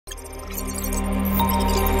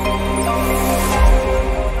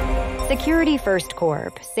Security First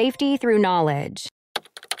Corp. Safety through knowledge.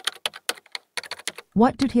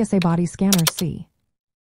 What do TSA body scanners see?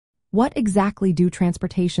 What exactly do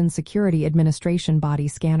Transportation Security Administration body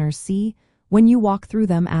scanners see when you walk through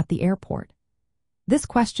them at the airport? This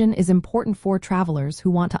question is important for travelers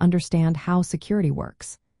who want to understand how security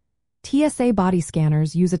works. TSA body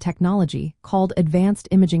scanners use a technology called advanced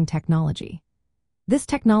imaging technology. This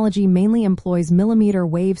technology mainly employs millimeter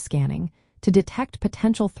wave scanning to detect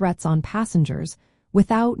potential threats on passengers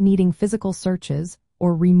without needing physical searches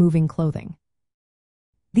or removing clothing.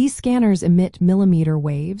 These scanners emit millimeter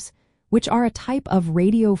waves, which are a type of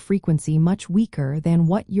radio frequency much weaker than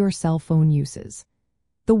what your cell phone uses.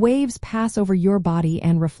 The waves pass over your body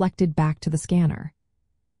and reflected back to the scanner.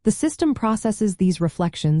 The system processes these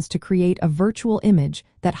reflections to create a virtual image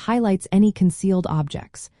that highlights any concealed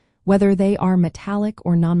objects, whether they are metallic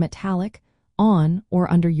or non-metallic, on or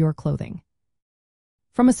under your clothing.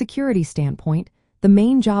 From a security standpoint, the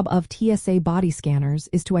main job of TSA body scanners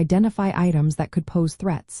is to identify items that could pose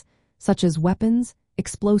threats, such as weapons,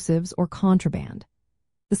 explosives, or contraband.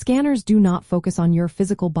 The scanners do not focus on your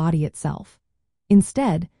physical body itself.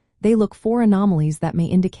 Instead, they look for anomalies that may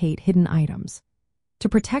indicate hidden items. To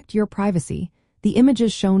protect your privacy, the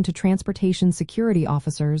images shown to transportation security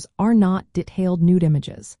officers are not detailed nude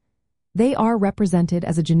images. They are represented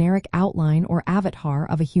as a generic outline or avatar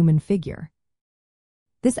of a human figure.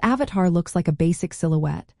 This avatar looks like a basic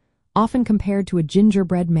silhouette, often compared to a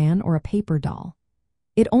gingerbread man or a paper doll.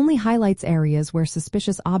 It only highlights areas where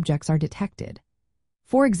suspicious objects are detected.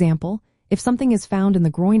 For example, if something is found in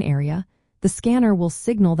the groin area, the scanner will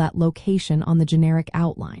signal that location on the generic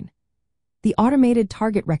outline. The automated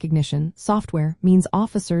target recognition software means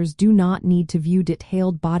officers do not need to view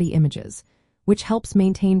detailed body images, which helps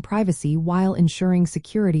maintain privacy while ensuring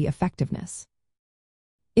security effectiveness.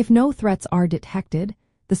 If no threats are detected,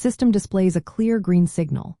 the system displays a clear green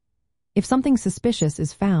signal. If something suspicious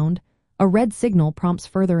is found, a red signal prompts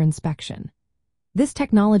further inspection. This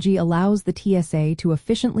technology allows the TSA to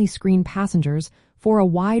efficiently screen passengers for a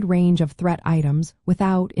wide range of threat items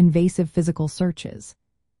without invasive physical searches.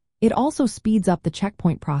 It also speeds up the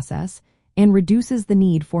checkpoint process and reduces the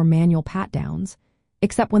need for manual pat-downs,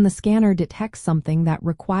 except when the scanner detects something that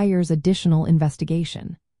requires additional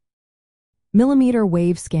investigation. Millimeter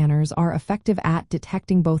wave scanners are effective at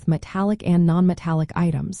detecting both metallic and non-metallic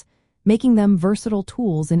items, making them versatile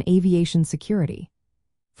tools in aviation security.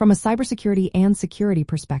 From a cybersecurity and security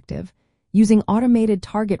perspective, using automated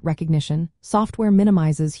target recognition, software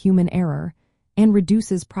minimizes human error and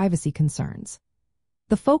reduces privacy concerns.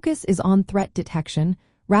 The focus is on threat detection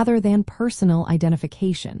rather than personal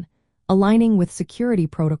identification, aligning with security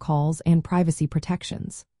protocols and privacy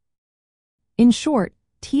protections. In short,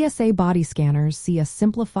 TSA body scanners see a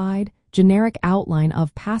simplified, generic outline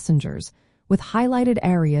of passengers with highlighted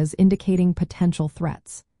areas indicating potential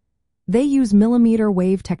threats. They use millimeter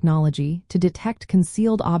wave technology to detect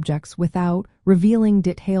concealed objects without revealing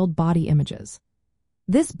detailed body images.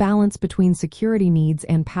 This balance between security needs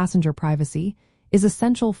and passenger privacy is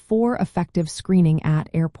essential for effective screening at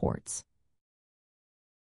airports.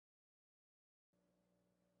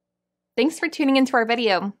 Thanks for tuning into our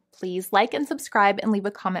video. Please like and subscribe and leave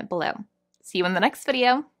a comment below. See you in the next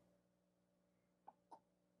video.